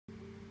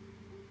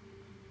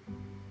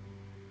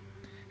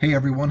Hey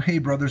everyone, hey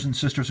brothers and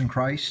sisters in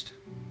Christ.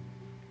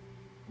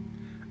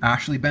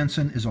 Ashley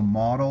Benson is a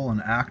model,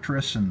 an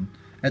actress, and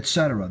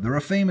etc. They're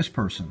a famous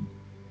person.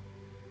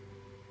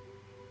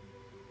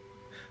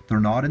 They're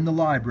not in the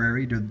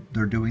library,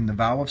 they're doing the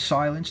vow of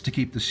silence to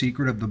keep the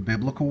secret of the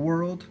biblical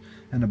world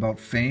and about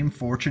fame,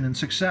 fortune, and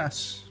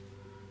success.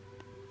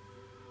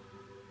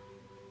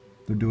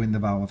 They're doing the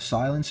vow of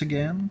silence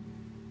again,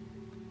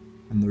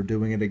 and they're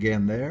doing it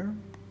again there,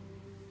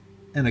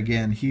 and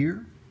again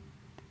here,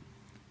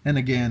 and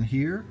again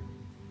here.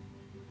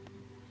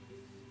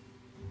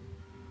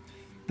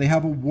 They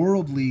have a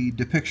worldly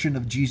depiction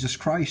of Jesus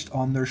Christ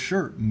on their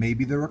shirt.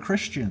 Maybe they're a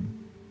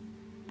Christian.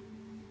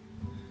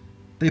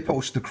 They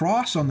post the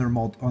cross on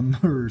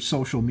their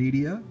social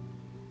media.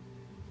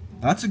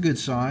 That's a good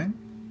sign.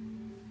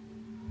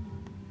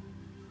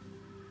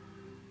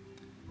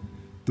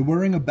 They're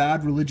wearing a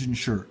Bad Religion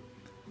shirt.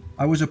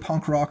 I was a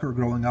punk rocker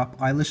growing up.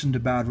 I listened to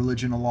Bad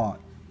Religion a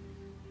lot.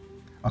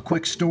 A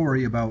quick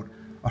story about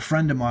a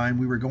friend of mine.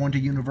 We were going to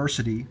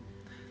university.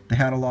 They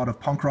had a lot of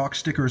punk rock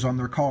stickers on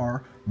their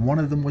car. One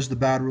of them was the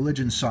Bad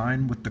Religion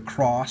sign with the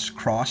cross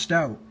crossed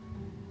out.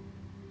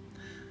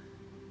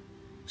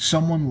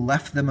 Someone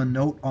left them a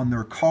note on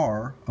their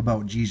car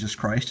about Jesus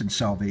Christ and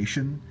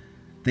salvation.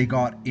 They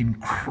got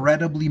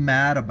incredibly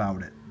mad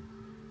about it.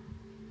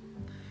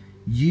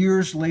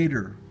 Years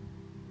later,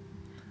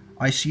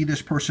 I see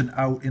this person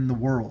out in the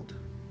world.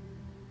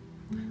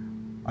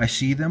 I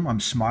see them, I'm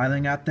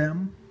smiling at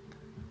them.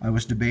 I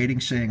was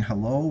debating saying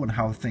hello and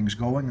how things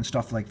going and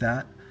stuff like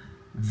that.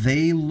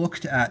 They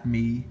looked at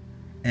me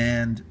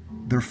and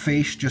their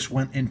face just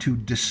went into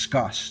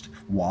disgust.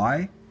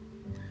 Why?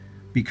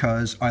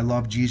 Because I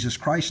love Jesus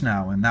Christ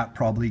now, and that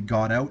probably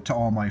got out to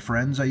all my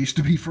friends I used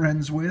to be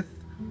friends with.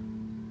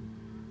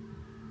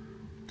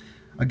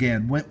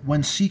 Again,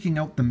 when seeking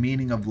out the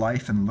meaning of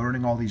life and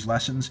learning all these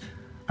lessons,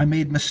 I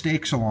made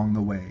mistakes along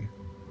the way.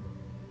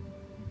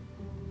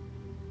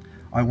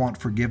 I want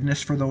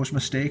forgiveness for those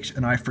mistakes,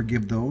 and I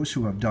forgive those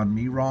who have done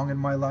me wrong in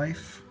my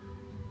life.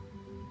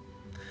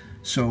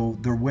 So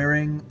they're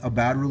wearing a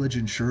Bad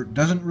Religion shirt.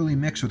 Doesn't really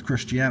mix with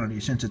Christianity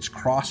since it's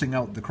crossing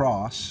out the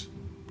cross.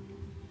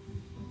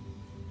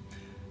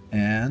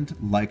 And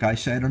like I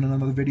said in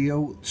another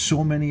video,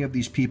 so many of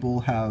these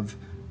people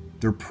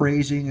they're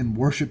praising and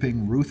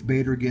worshiping Ruth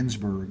Bader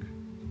Ginsburg,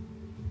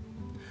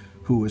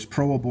 who is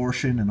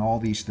pro-abortion and all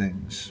these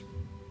things.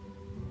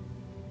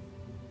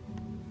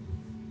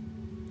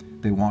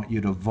 They want you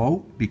to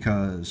vote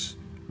because,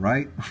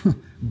 right?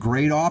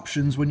 Great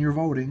options when you're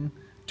voting.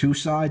 Two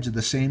sides of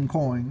the same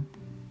coin.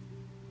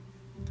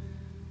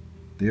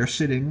 They are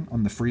sitting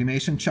on the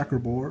Freemason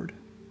checkerboard.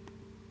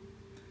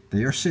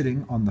 They are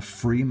sitting on the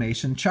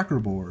Freemason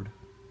checkerboard.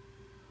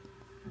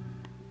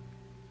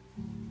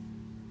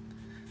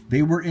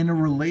 They were in a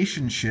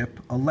relationship,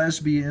 a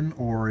lesbian,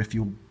 or if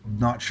you're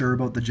not sure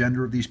about the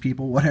gender of these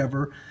people,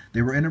 whatever,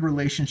 they were in a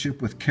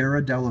relationship with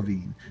Cara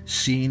Delevingne,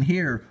 seen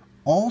here,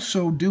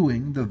 also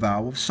doing the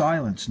vow of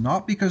silence.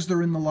 Not because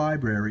they're in the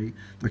library,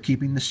 they're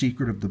keeping the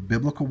secret of the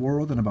biblical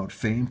world and about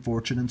fame,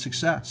 fortune, and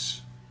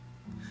success.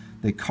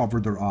 They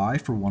covered their eye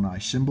for one-eye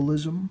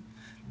symbolism.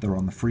 They're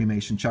on the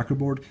Freemason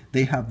checkerboard.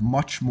 They have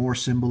much more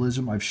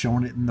symbolism. I've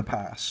shown it in the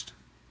past.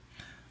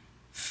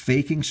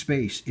 Faking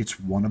space, it's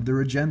one of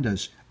their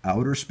agendas.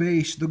 Outer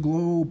space, the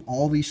globe,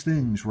 all these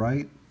things,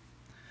 right?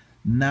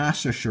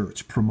 NASA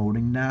shirts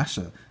promoting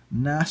NASA.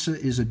 NASA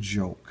is a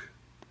joke.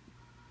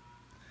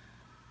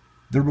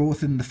 They're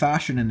both in the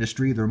fashion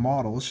industry, they're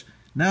models.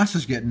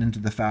 NASA's getting into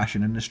the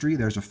fashion industry.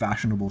 There's a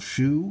fashionable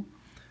shoe,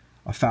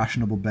 a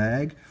fashionable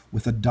bag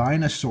with a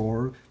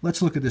dinosaur.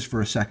 Let's look at this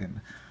for a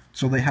second.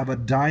 So they have a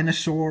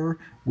dinosaur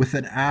with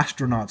an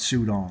astronaut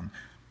suit on.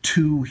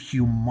 Two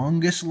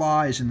humongous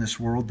lies in this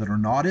world that are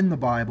not in the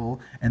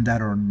Bible and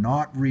that are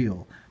not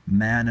real.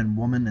 Man and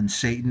woman and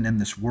Satan and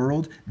this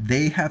world,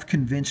 they have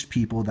convinced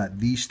people that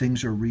these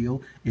things are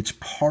real. It's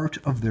part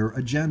of their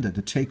agenda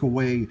to take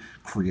away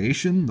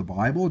creation, the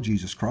Bible,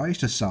 Jesus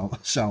Christ,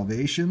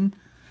 salvation.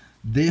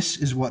 This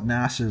is what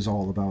NASA is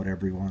all about,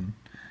 everyone.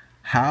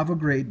 Have a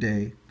great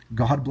day.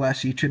 God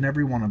bless each and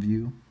every one of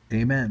you.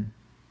 Amen.